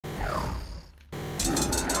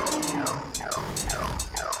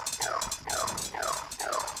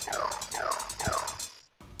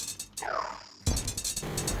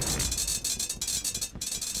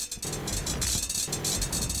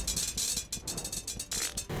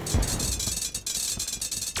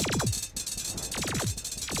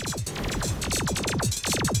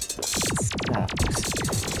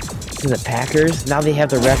to the Packers. Now they have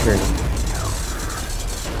the record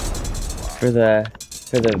for the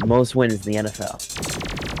most wins in the NFL.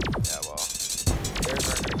 Yeah, well, Bears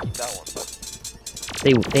aren't gonna keep that one, but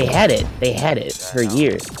They had it. They had it for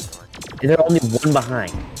years. They're only one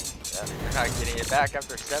behind. yeah, they're not getting it back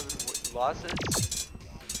after 7 losses.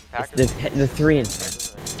 Packers the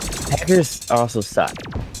 3-10. Packers also suck.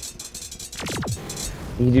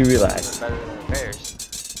 You do realize. Better than the Bears.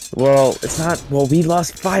 Well, it's not. Well, we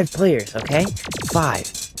lost 5 players. Okay,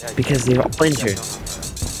 5 Yeah, because they're all injured.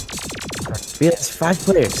 We lost 5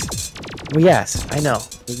 players. Well, yes, I know.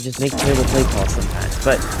 We just make terrible play calls sometimes,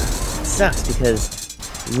 but it sucks because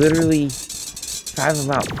literally 5 of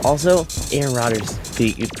them out. Also, Aaron Rodgers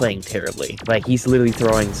is playing terribly. Like, he's literally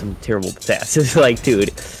throwing some terrible passes. Like,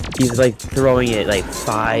 dude, he's like throwing it like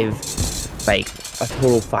a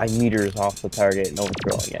total 5 meters off the target and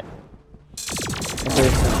overthrowing it.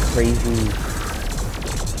 There's some crazy,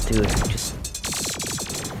 dude. Just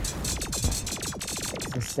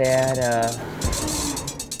it's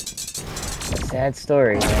a sad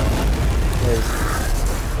story, man. Because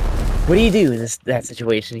what do you do in that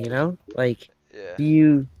situation? You know, like, Yeah. do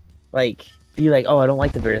you like, oh, I don't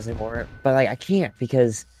like the Bears anymore, but like I can't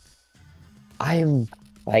because I'm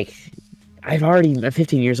like, I'm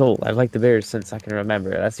 15 years old. I've liked the Bears since I can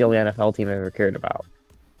remember. That's the only NFL team I've ever cared about.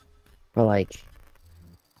 But like,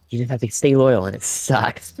 you just have to stay loyal, and it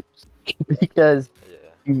sucks because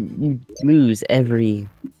you lose every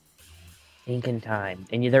stinking time,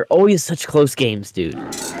 and they're always such close games,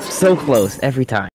 dude. So close every time.